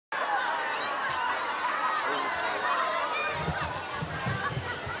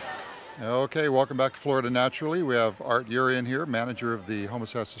Okay, welcome back to Florida Naturally. We have Art Urian here, manager of the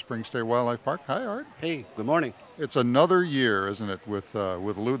Homosassa Springs State Wildlife Park. Hi, Art. Hey, good morning. It's another year, isn't it, with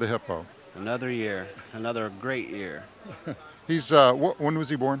Lou the hippo? Another year, another great year. He's when was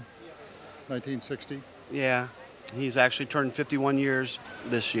he born? 1960. Yeah, he's actually turned 51 years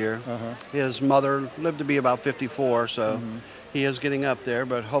this year. Uh-huh. His mother lived to be about 54, so he is getting up there,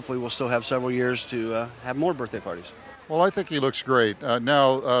 but hopefully we'll still have several years to have more birthday parties. Well, I think he looks great.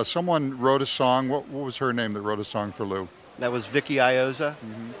 Now, someone wrote a song. What was her name that wrote a song for Lou? That was Vicky Ioza.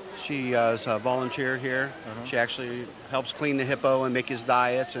 She is a volunteer here. She actually helps clean the hippo and make his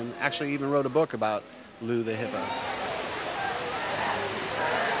diets, and actually even wrote a book about Lou the hippo.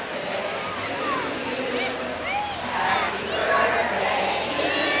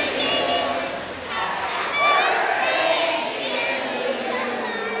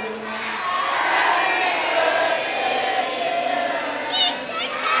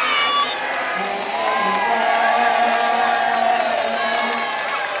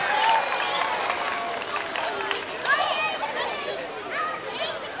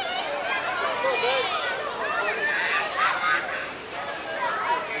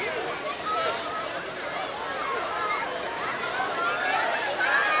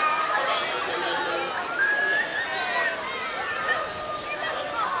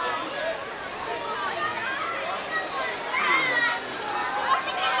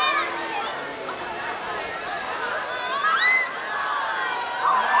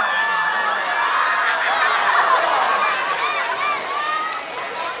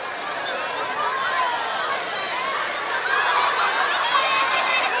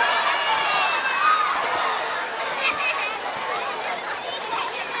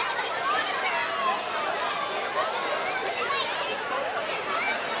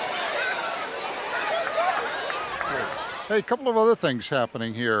 Hey, a couple of other things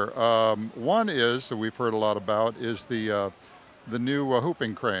happening here. One is that we've heard a lot about is the new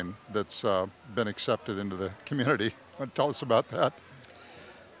hooping crane that's been accepted into the community. Want to tell us about that?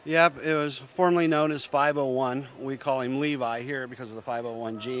 Yep, it was formerly known as 501. We call him Levi here because of the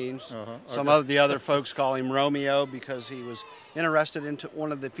 501 genes. Some of the other folks call him Romeo because he was interested into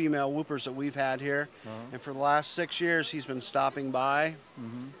one of the female whoopers that we've had here. And for the last 6 years, he's been stopping by.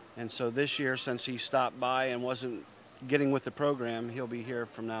 And so this year, since he stopped by and wasn't getting with the program, he'll be here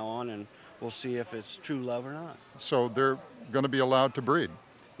from now on, and we'll see if it's true love or not. So they're going to be allowed to breed?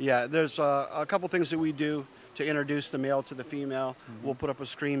 Yeah, there's a couple things that we do to introduce the male to the female. We'll put up a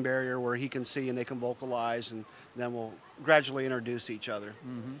screen barrier where he can see and they can vocalize, and then we'll gradually introduce each other.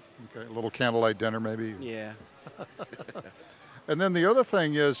 Okay, a little candlelight dinner maybe? Yeah. And then the other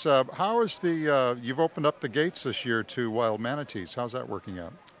thing is, how is you've opened up the gates this year to wild manatees. How's that working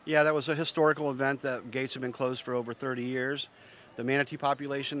out? Yeah, that was a historical event. That gates have been closed for over 30 years. The manatee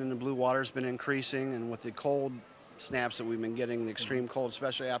population in the blue water has been increasing, and with the cold snaps that we've been getting, the extreme cold,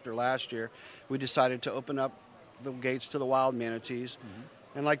 especially after last year, we decided to open up the gates to the wild manatees.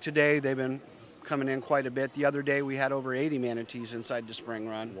 And like today, they've been coming in quite a bit. The other day, we had over 80 manatees inside the spring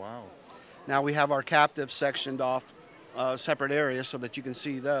run. Wow. Now we have our captives sectioned off separate areas so that you can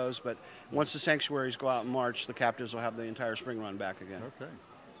see those, but once the sanctuaries go out in March, the captives will have the entire spring run back again. Okay.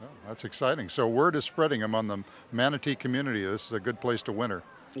 Oh, that's exciting. So word is spreading among the manatee community. This is a good place to winter.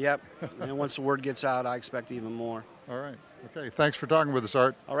 Yep. And once the word gets out, I expect even more. All right. Okay. Thanks for talking with us,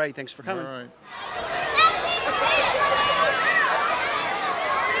 Art. All right. Thanks for coming. All right.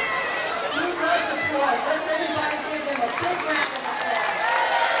 Let's everybody give them a big round of applause.